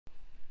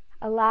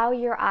Allow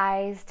your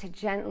eyes to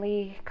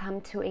gently come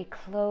to a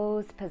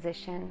closed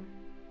position.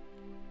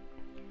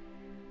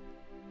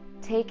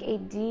 Take a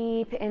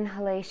deep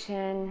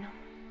inhalation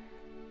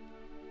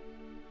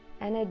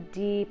and a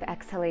deep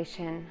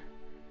exhalation.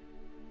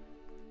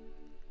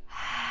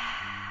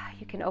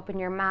 You can open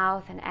your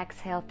mouth and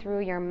exhale through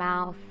your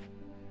mouth,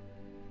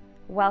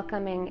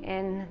 welcoming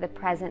in the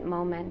present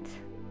moment.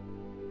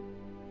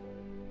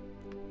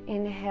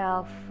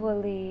 Inhale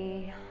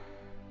fully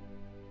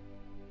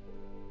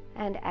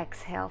and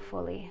exhale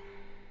fully.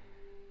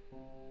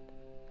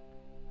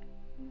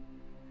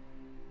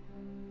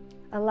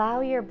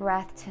 Allow your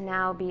breath to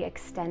now be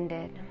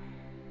extended,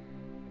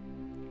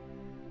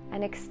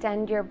 and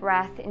extend your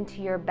breath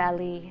into your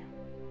belly.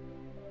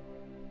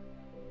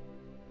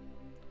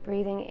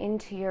 Breathing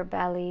into your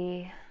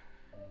belly,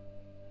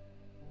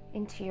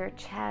 into your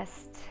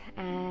chest,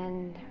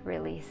 and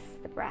release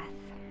the breath.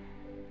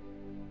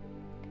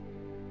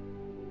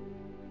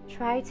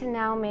 Try to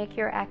now make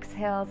your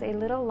exhales a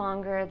little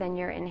longer than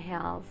your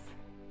inhales.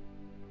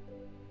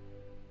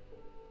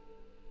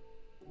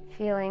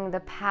 Feeling the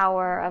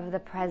power of the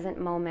present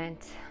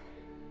moment.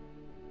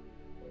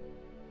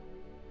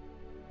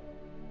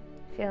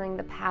 Feeling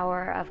the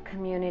power of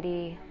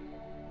community,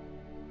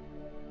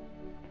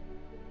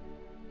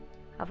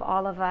 of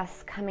all of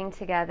us coming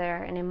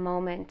together in a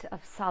moment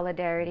of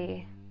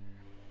solidarity.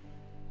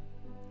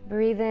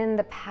 Breathe in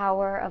the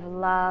power of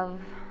love,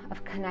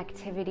 of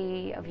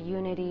connectivity, of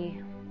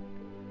unity.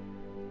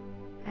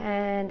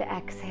 And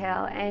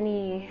exhale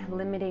any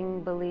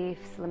limiting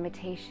beliefs,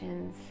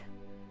 limitations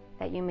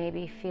that you may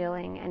be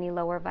feeling, any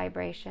lower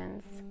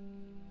vibrations.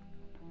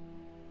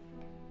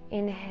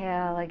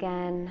 Inhale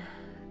again,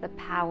 the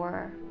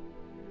power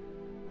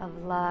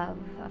of love,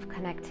 of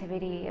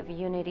connectivity, of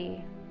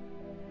unity.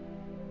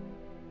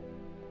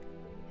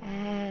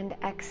 And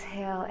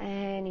exhale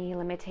any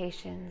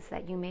limitations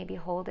that you may be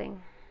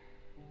holding.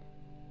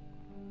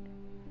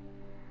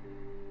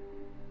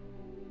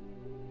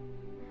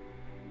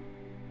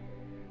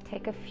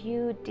 Take a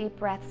few deep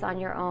breaths on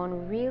your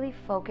own, really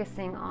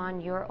focusing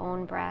on your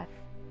own breath,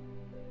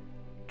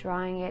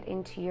 drawing it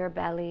into your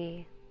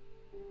belly.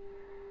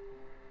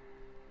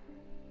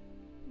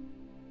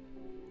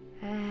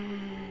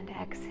 And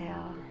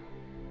exhale.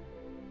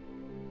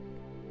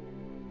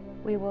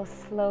 We will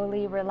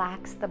slowly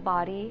relax the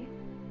body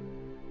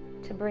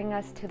to bring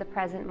us to the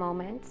present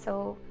moment.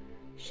 So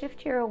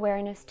shift your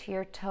awareness to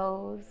your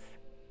toes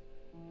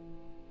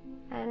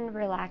and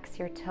relax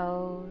your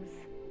toes.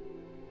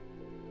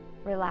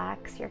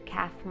 Relax your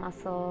calf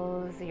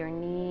muscles, your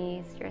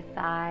knees, your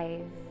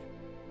thighs,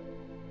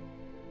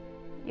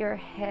 your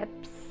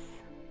hips.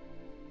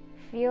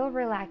 Feel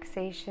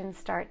relaxation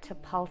start to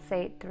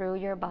pulsate through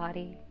your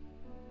body,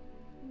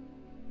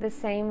 the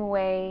same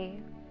way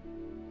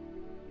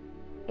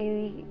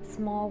a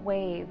small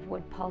wave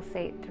would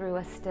pulsate through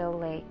a still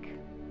lake.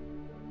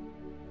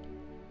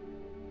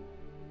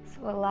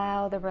 So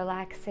allow the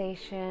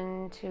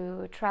relaxation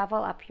to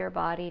travel up your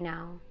body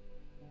now,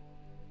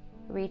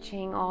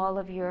 reaching all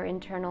of your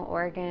internal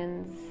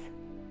organs,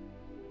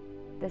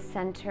 the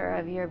center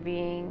of your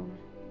being,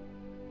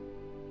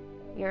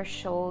 your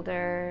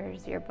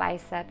shoulders, your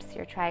biceps,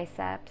 your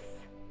triceps.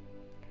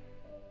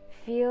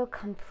 Feel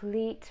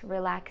complete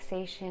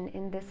relaxation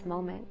in this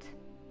moment.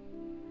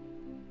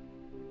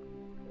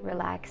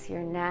 Relax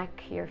your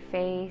neck, your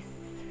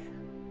face,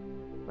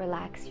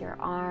 relax your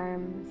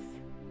arms,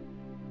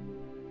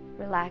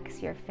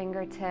 relax your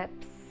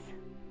fingertips.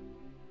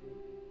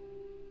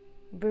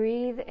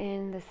 Breathe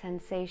in the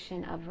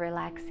sensation of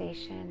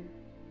relaxation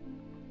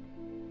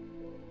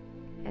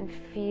and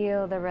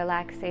feel the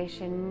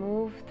relaxation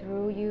move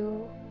through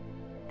you,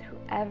 through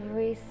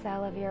every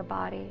cell of your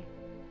body.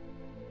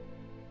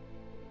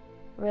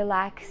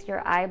 Relax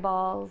your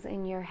eyeballs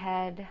in your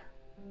head.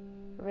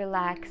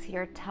 Relax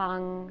your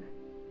tongue.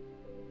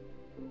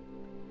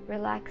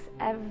 Relax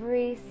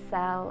every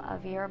cell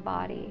of your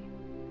body.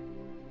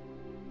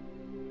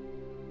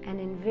 And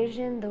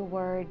envision the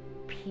word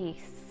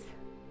peace.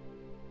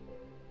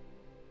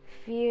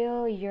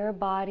 Feel your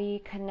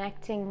body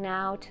connecting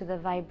now to the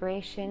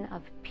vibration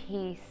of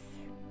peace.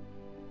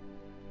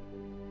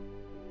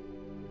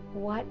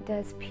 What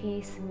does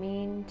peace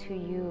mean to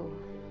you?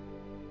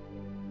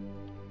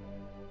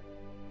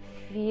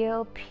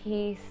 Feel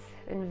peace.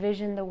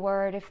 Envision the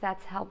word if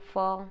that's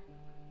helpful.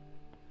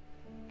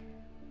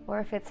 Or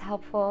if it's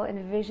helpful,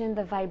 envision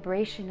the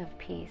vibration of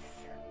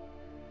peace.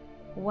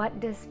 What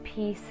does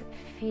peace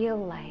feel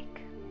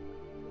like?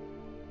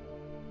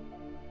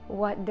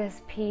 What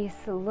does peace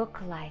look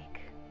like?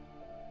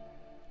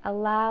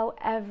 Allow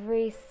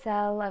every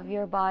cell of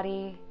your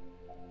body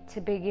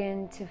to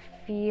begin to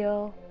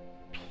feel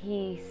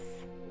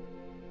peace,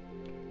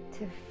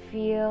 to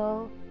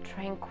feel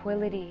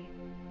tranquility,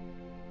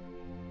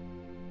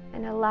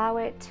 and allow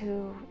it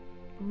to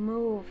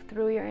move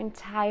through your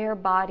entire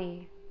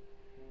body.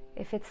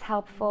 If it's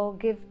helpful,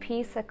 give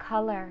peace a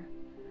color,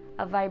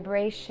 a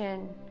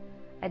vibration,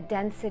 a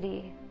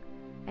density,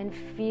 and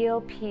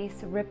feel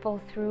peace ripple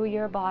through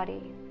your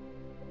body.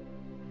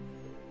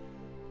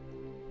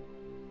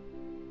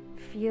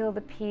 feel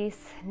the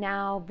peace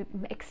now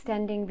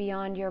extending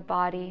beyond your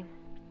body.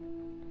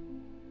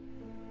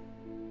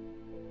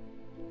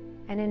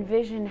 And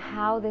envision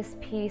how this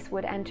peace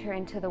would enter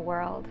into the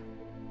world.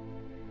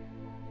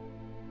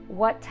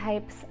 What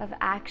types of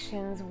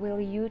actions will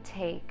you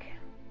take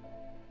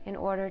in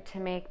order to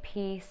make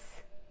peace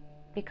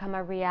become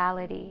a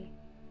reality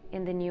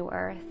in the new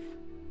earth?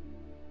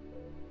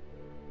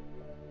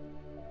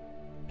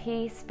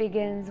 Peace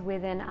begins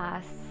within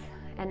us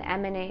and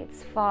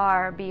emanates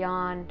far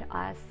beyond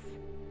us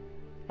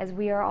as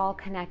we are all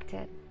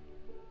connected.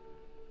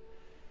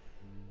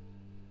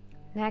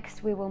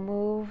 Next, we will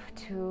move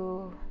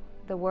to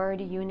the word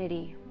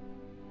unity.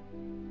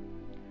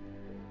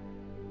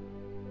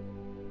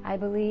 I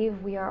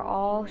believe we are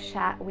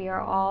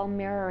all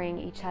mirroring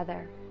each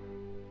other.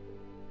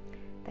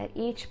 That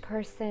each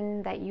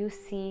person that you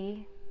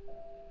see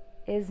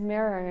is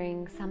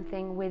mirroring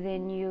something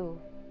within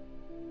you.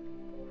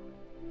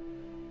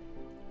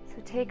 So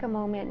take a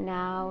moment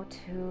now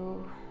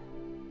to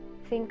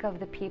think of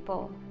the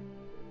people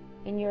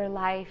in your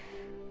life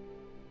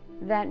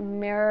that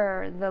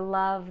mirror the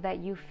love that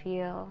you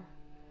feel,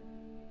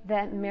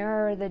 that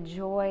mirror the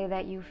joy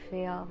that you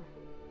feel,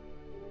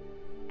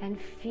 and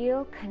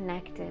feel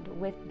connected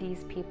with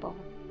these people.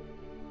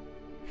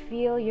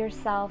 Feel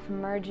yourself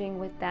merging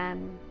with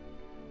them,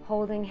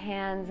 holding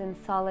hands in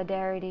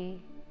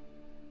solidarity,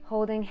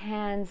 holding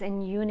hands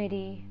in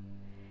unity.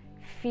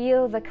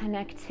 Feel the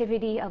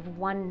connectivity of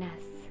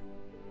oneness.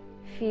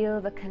 Feel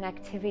the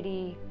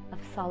connectivity of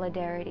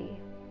solidarity.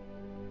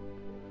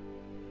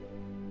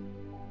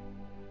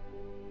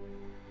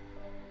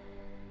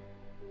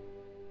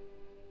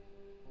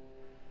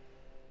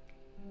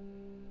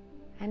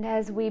 And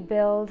as we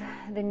build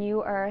the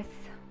new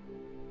earth,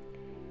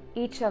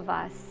 each of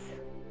us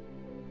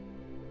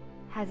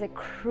has a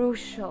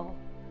crucial,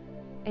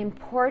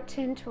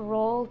 important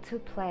role to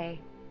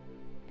play.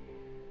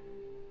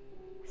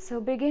 So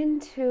begin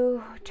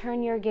to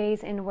turn your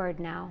gaze inward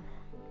now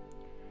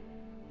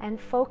and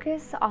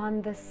focus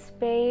on the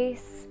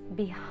space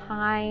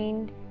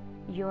behind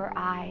your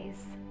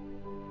eyes.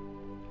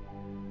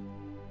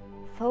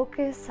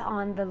 Focus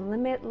on the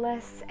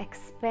limitless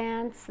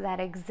expanse that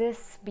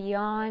exists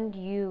beyond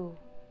you,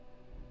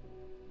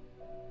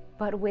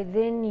 but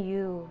within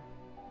you,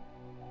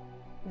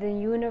 the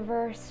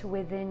universe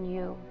within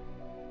you.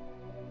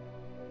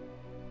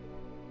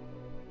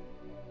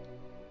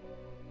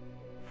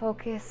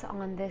 Focus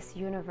on this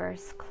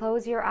universe.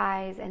 Close your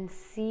eyes and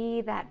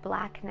see that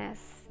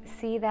blackness,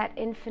 see that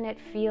infinite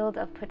field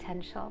of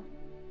potential.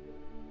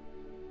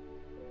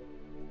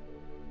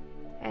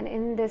 And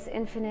in this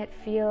infinite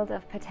field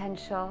of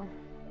potential,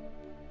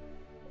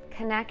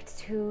 connect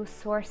to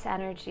source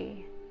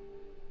energy,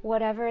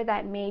 whatever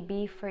that may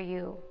be for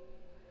you.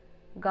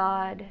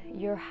 God,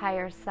 your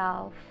higher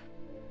self,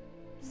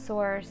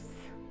 source,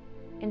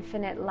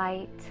 infinite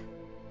light.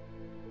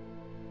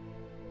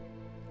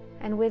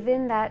 And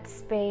within that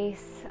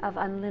space of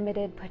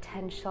unlimited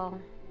potential,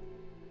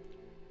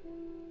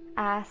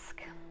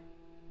 ask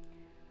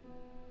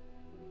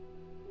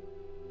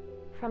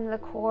from the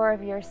core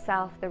of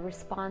yourself, the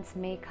response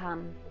may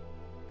come.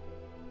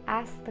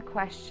 Ask the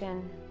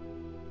question,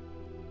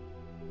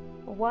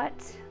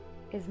 what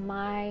is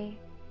my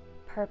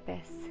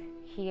purpose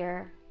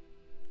here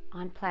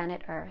on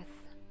planet Earth?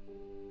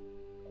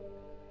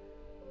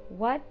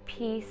 What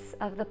piece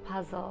of the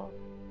puzzle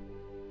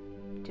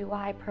do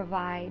I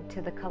provide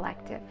to the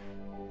collective?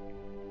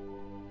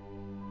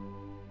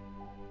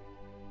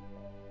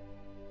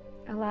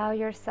 Allow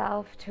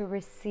yourself to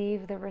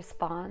receive the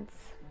response.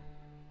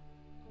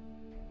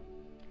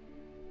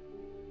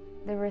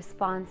 The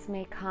response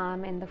may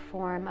come in the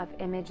form of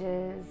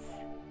images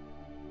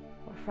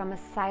or from a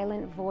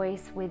silent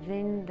voice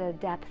within the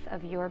depth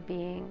of your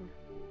being.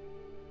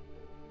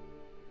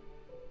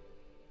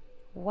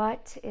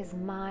 What is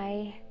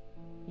my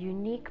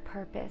unique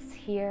purpose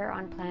here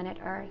on planet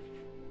Earth?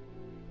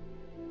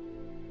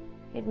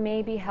 It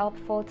may be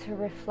helpful to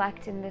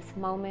reflect in this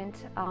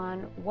moment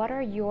on what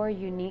are your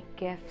unique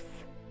gifts.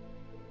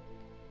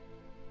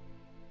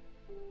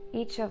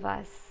 Each of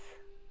us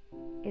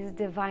is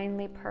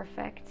divinely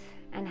perfect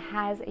and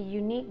has a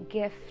unique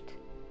gift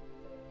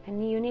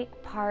and a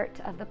unique part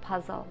of the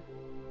puzzle.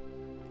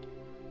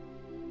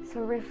 So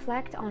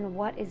reflect on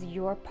what is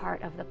your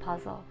part of the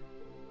puzzle.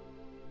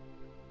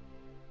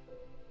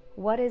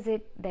 What is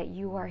it that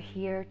you are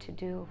here to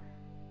do?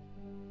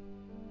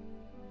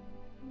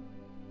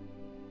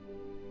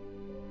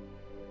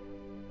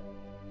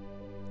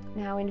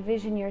 Now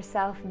envision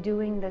yourself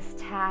doing this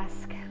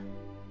task,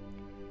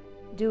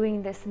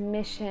 doing this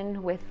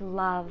mission with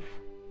love,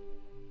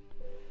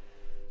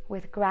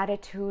 with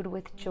gratitude,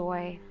 with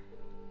joy.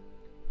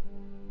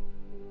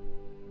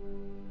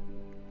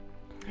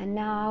 And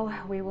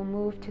now we will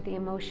move to the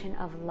emotion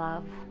of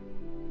love.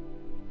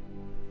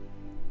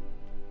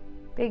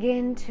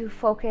 Begin to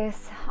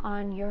focus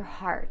on your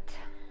heart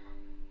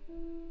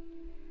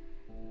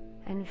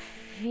and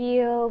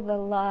feel the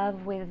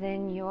love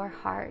within your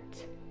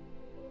heart.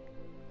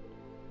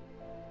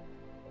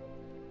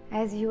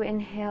 As you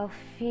inhale,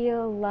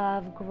 feel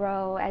love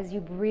grow as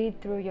you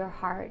breathe through your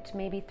heart,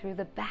 maybe through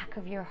the back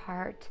of your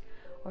heart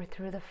or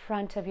through the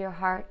front of your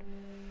heart.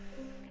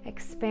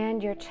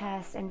 Expand your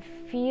chest and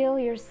feel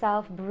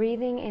yourself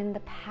breathing in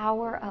the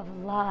power of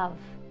love.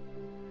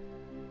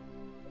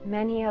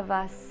 Many of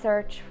us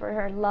search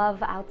for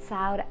love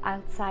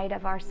outside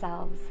of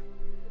ourselves,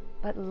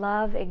 but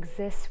love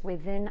exists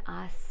within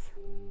us.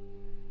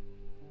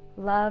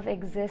 Love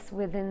exists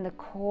within the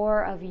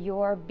core of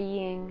your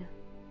being.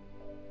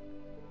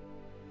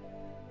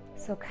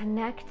 So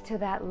connect to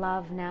that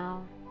love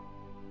now.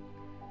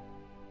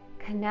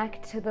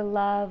 Connect to the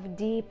love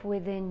deep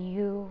within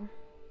you.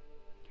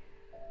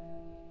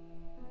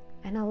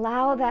 And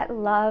allow that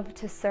love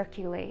to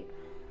circulate.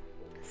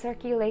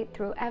 Circulate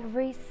through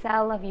every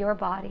cell of your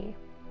body.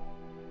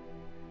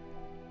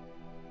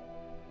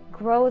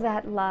 Grow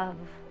that love.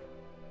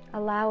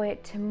 Allow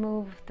it to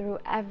move through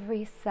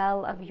every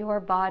cell of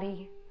your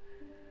body,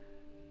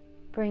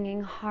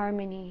 bringing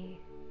harmony,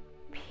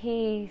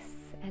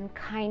 peace, and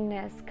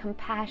kindness,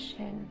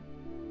 compassion,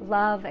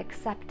 love,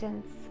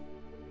 acceptance.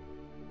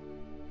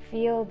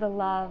 Feel the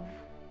love.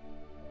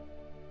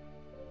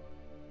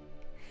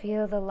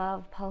 Feel the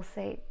love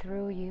pulsate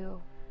through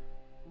you.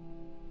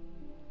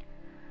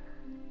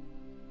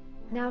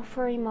 Now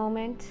for a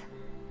moment,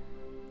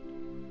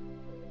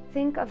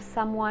 think of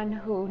someone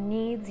who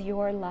needs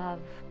your love.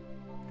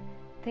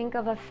 Think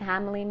of a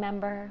family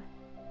member.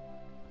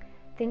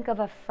 Think of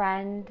a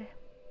friend.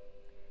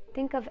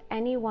 Think of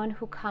anyone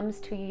who comes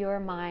to your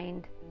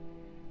mind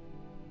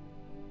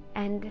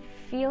and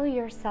feel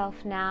yourself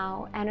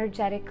now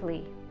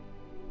energetically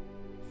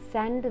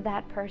send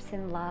that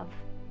person love.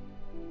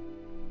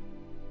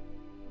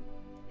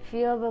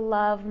 Feel the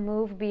love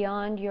move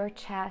beyond your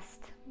chest,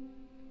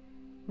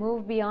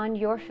 move beyond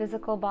your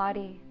physical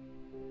body,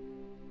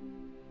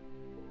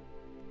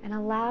 and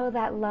allow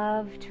that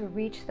love to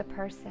reach the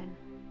person.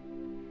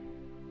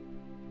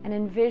 And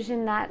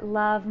envision that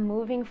love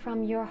moving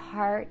from your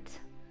heart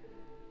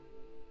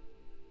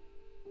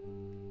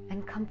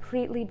and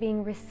completely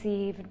being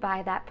received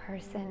by that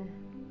person,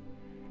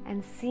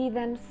 and see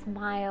them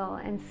smile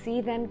and see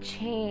them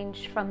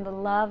change from the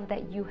love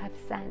that you have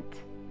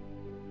sent.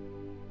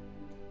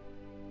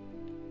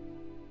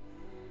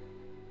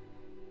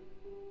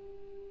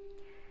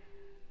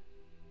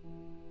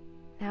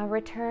 Now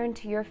return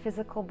to your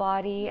physical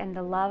body and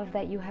the love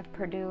that you have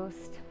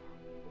produced,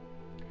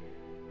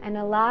 and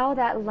allow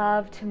that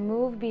love to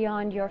move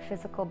beyond your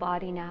physical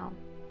body now.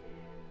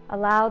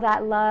 Allow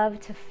that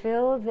love to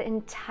fill the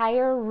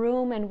entire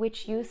room in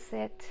which you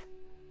sit.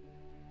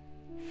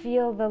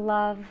 Feel the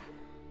love.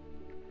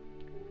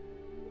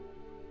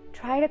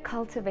 Try to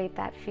cultivate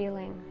that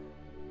feeling.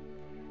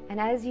 And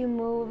as you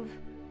move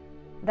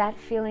that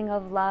feeling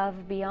of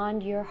love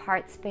beyond your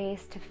heart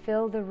space to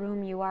fill the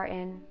room you are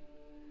in,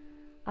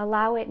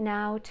 allow it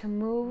now to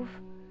move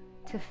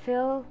to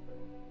fill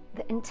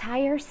the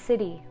entire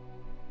city.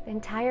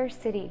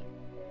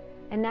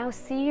 And now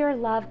see your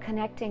love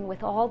connecting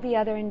with all the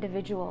other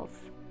individuals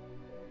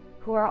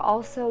who are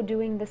also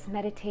doing this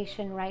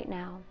meditation right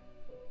now.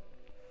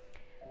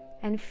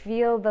 And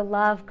feel the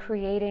love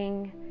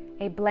creating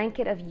a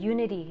blanket of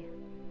unity.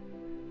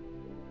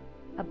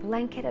 A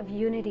blanket of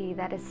unity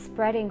that is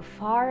spreading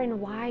far and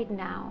wide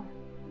now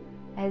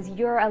as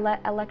your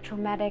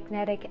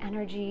electromagnetic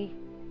energy,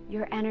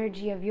 your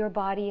energy of your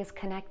body is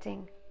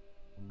connecting.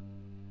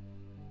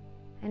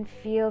 And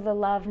feel the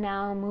love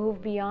now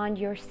move beyond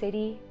your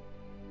city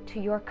to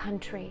your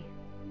country.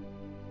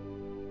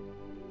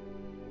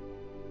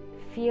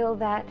 Feel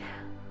that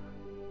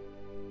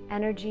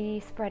energy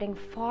spreading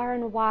far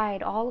and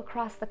wide all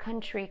across the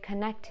country,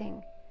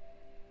 connecting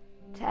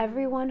to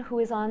everyone who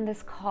is on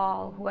this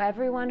call,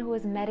 everyone who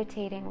is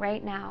meditating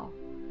right now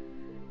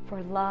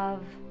for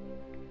love.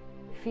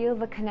 Feel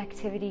the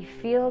connectivity,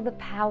 feel the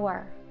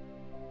power.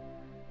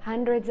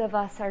 Hundreds of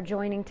us are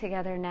joining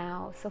together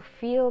now, so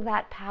feel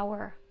that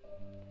power.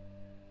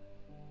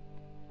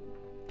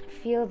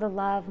 Feel the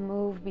love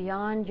move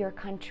beyond your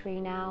country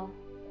now,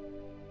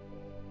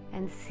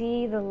 and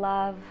see the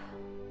love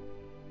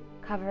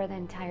cover the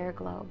entire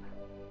globe.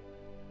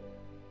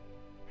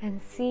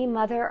 And see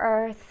Mother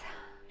Earth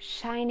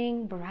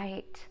shining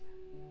bright.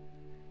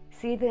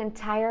 See the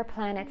entire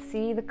planet,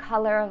 see the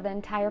color of the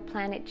entire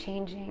planet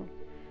changing,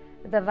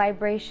 the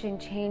vibration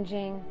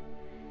changing.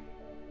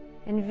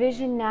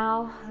 Envision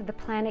now the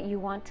planet you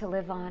want to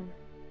live on.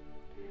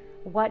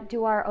 What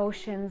do our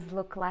oceans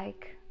look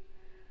like?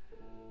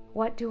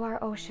 What do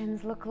our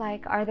oceans look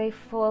like? Are they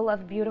full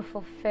of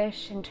beautiful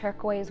fish and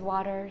turquoise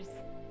waters?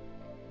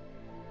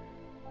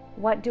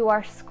 What do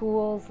our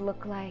schools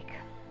look like?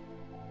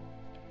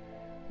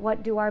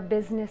 What do our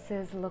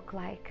businesses look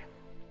like?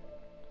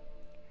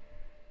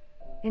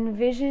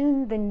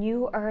 Envision the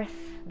new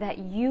earth that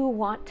you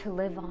want to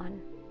live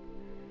on.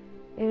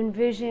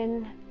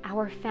 Envision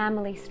our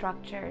family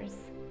structures.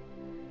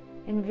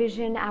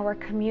 Envision our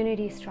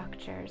community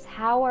structures.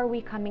 How are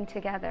we coming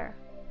together?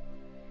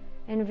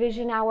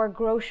 Envision our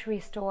grocery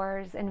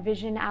stores.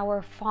 Envision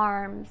our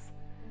farms.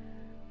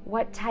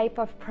 What type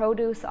of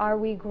produce are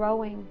we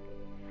growing?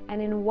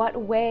 And in what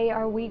way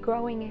are we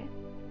growing it?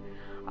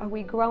 Are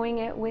we growing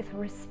it with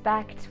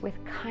respect, with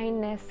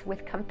kindness,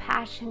 with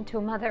compassion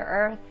to Mother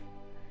Earth?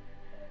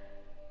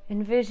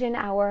 Envision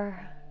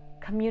our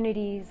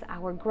communities,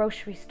 our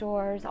grocery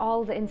stores,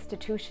 all the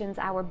institutions,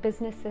 our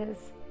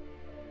businesses.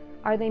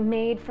 Are they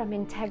made from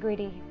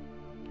integrity?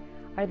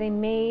 Are they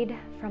made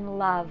from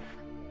love?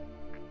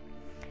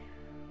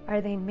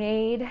 Are they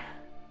made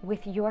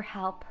with your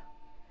help,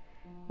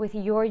 with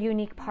your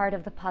unique part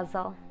of the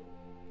puzzle?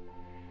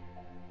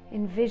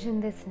 Envision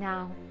this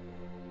now.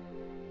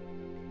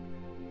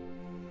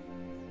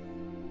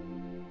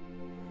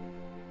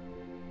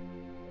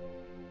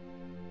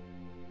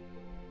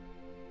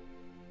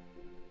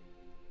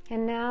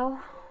 And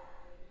now,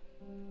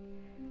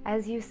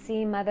 as you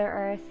see Mother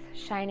Earth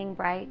shining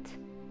bright,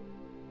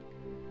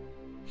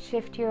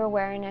 shift your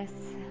awareness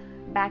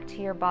back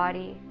to your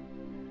body,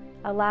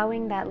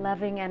 allowing that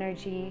loving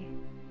energy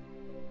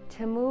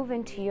to move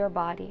into your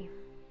body,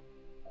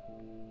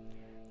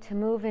 to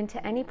move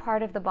into any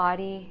part of the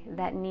body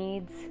that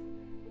needs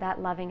that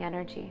loving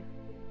energy.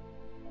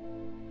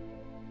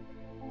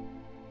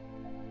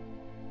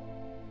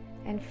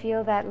 And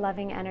feel that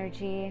loving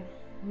energy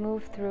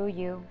move through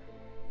you,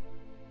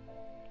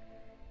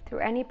 through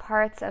any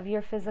parts of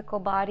your physical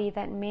body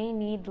that may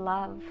need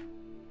love.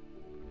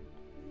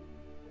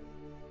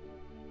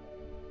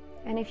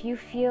 And if you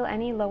feel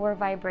any lower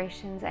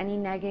vibrations, any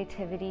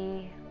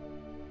negativity,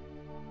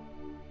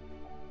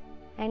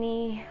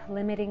 any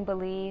limiting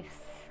beliefs,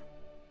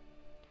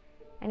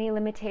 any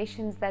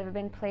limitations that have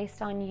been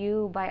placed on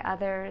you by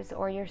others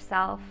or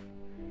yourself,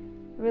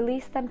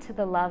 release them to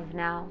the love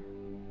now.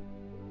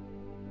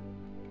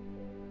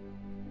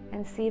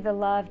 And see the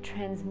love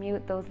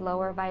transmute those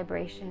lower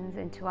vibrations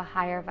into a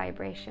higher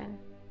vibration.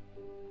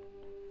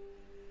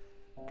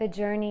 The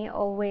journey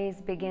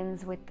always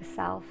begins with the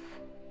self.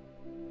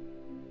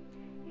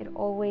 It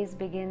always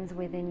begins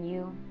within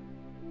you.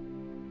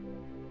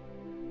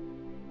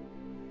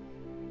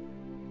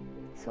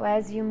 So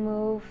as you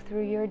move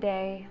through your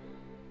day,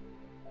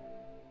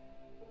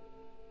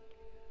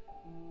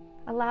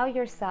 allow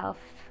yourself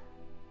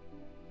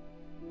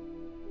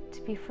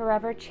to be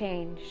forever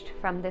changed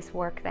from this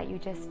work that you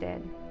just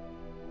did.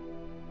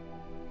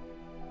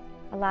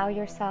 Allow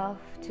yourself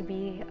to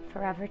be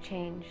forever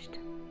changed.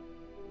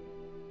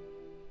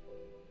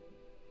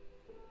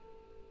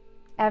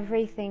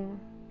 Everything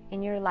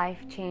in your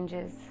life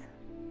changes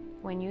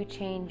when you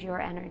change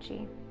your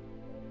energy.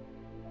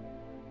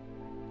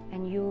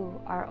 And you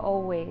are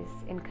always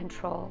in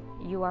control.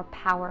 You are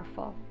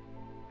powerful.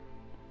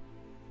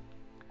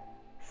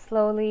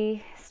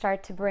 Slowly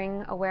start to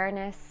bring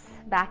awareness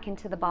back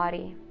into the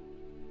body,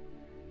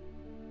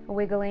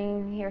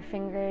 wiggling your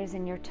fingers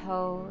and your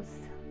toes,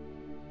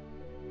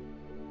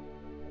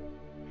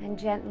 and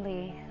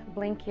gently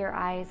blink your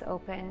eyes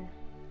open.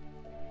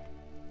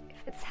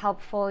 If it's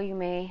helpful, you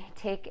may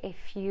take a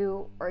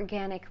few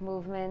organic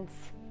movements,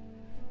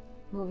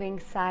 moving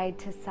side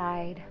to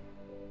side.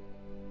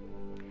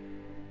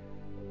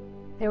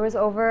 There was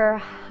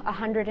over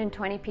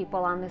 120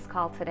 people on this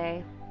call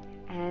today,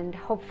 and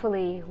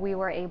hopefully we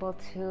were able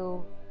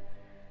to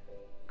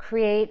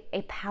create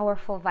a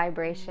powerful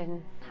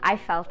vibration. I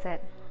felt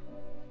it.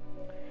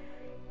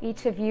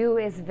 Each of you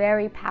is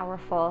very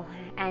powerful,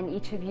 and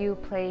each of you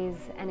plays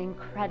an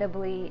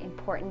incredibly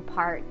important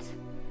part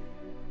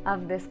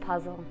of this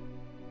puzzle.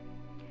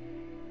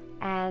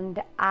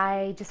 And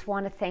I just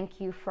want to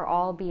thank you for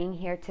all being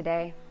here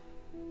today.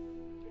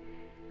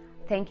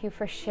 Thank you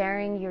for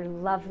sharing your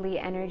lovely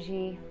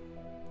energy.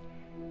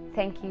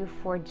 Thank you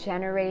for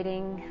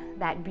generating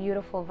that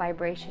beautiful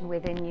vibration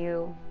within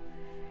you.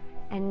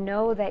 And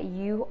know that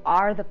you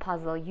are the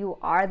puzzle. You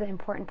are the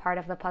important part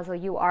of the puzzle.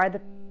 You are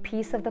the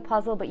piece of the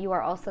puzzle, but you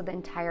are also the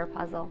entire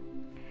puzzle.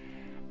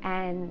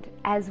 And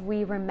as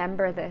we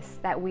remember this,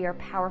 that we are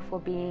powerful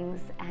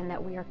beings and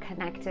that we are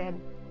connected,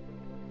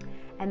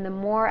 and the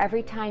more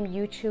every time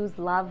you choose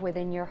love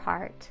within your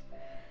heart,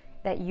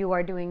 that you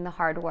are doing the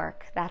hard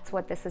work. That's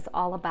what this is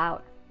all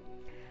about.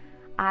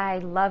 I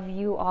love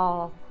you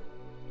all.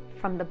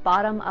 From the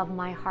bottom of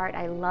my heart,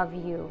 I love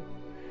you.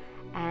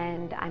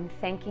 And I'm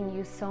thanking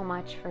you so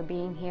much for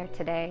being here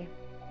today.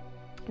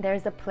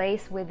 There's a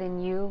place within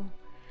you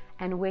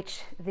in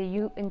which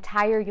the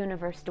entire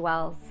universe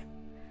dwells.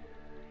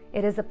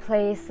 It is a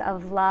place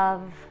of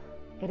love.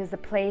 It is a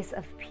place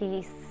of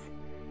peace.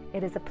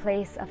 It is a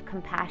place of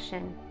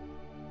compassion.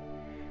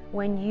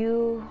 When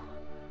you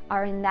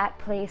are in that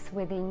place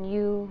within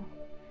you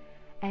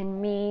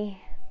and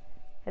me,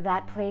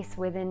 that place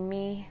within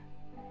me,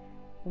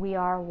 we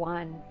are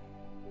one.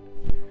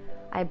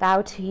 I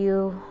bow to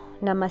you.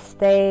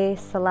 Namaste,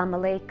 Salam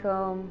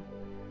Alaikum,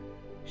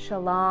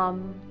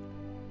 Shalom,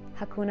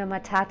 Hakuna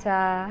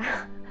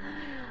Matata.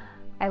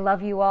 I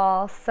love you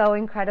all so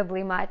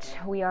incredibly much.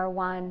 We are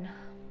one.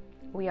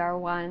 We are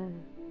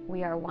one.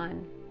 We are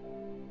one.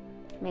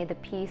 May the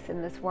peace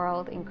in this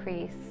world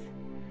increase.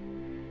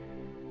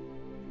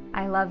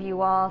 I love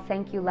you all.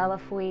 Thank you,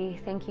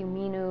 Lelafui. Thank you,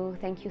 Minu.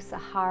 Thank you,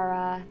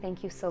 Sahara.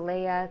 Thank you,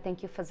 Soleya.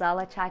 Thank you,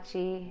 Fazala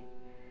Chachi.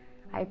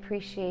 I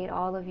appreciate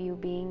all of you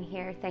being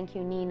here. Thank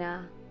you,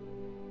 Nina.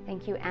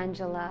 Thank you,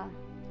 Angela.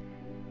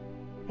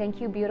 Thank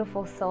you,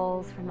 beautiful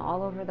souls from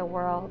all over the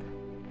world,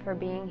 for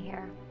being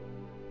here.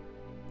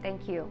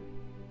 Thank you.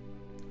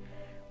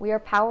 We are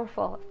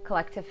powerful,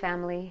 collective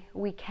family.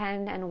 We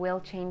can and will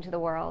change the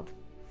world.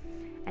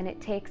 And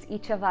it takes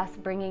each of us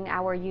bringing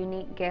our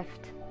unique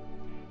gift,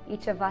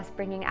 each of us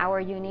bringing our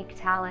unique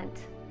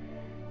talent,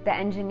 the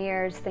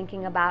engineers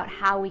thinking about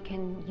how we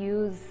can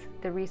use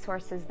the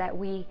resources that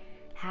we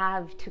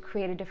have to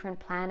create a different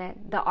planet,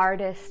 the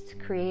artist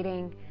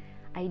creating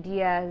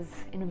ideas,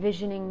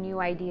 envisioning new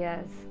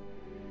ideas,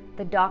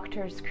 the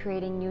doctors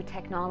creating new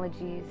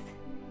technologies.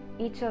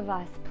 Each of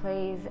us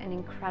plays an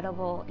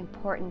incredible,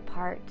 important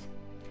part.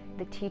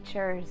 The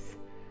teachers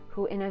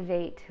who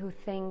innovate, who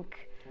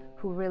think,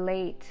 who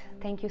relate.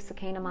 Thank you,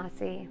 Sakena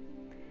Masi.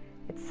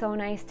 It's so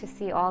nice to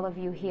see all of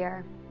you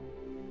here.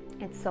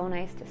 It's so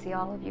nice to see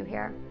all of you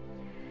here.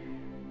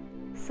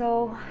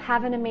 So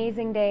have an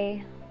amazing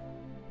day.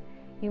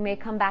 You may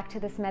come back to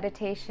this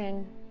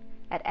meditation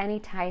at any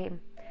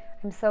time.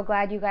 I'm so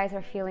glad you guys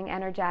are feeling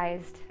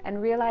energized,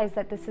 and realize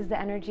that this is the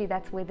energy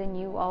that's within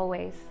you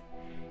always.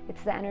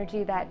 It's the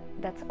energy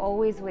that's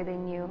always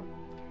within you.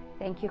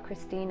 Thank you,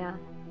 Christina.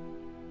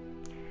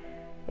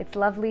 It's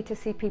lovely to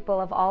see people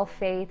of all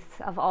faiths,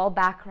 of all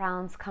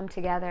backgrounds come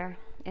together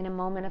in a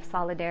moment of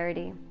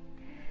solidarity.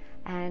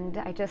 And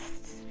I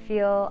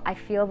feel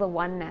the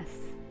oneness.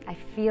 I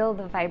feel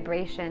the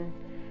vibration,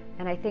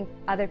 and I think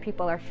other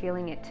people are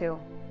feeling it too.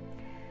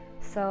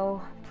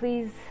 So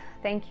please,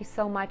 thank you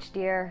so much,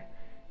 dear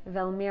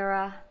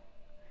Velmira.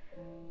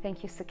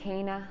 Thank you,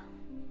 Sakena.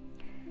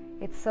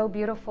 It's so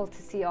beautiful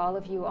to see all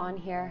of you on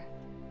here.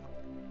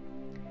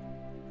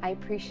 I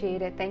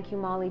appreciate it. Thank you,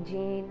 Molly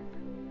Jean.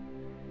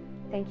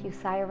 Thank you,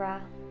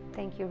 Saira.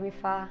 Thank you,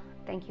 Rifa.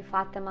 Thank you,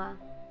 Fatima.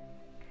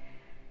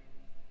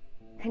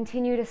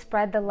 Continue to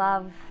spread the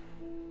love.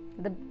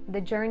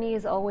 The journey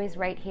is always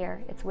right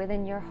here. It's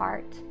within your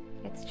heart.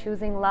 It's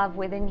choosing love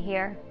within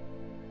here.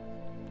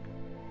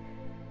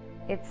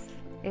 It's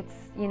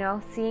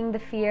seeing the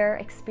fear,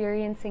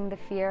 experiencing the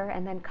fear,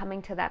 and then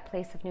coming to that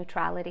place of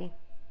neutrality.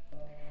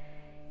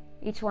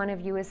 Each one of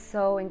you is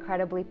so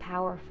incredibly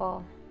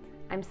powerful.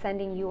 I'm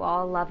sending you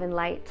all love and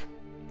light.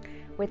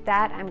 With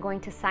that, I'm going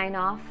to sign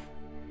off.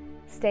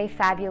 Stay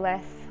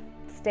fabulous,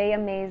 stay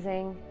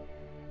amazing,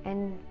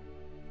 and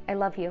I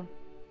love you.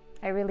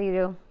 I really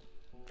do.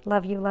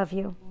 Love you, love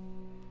you.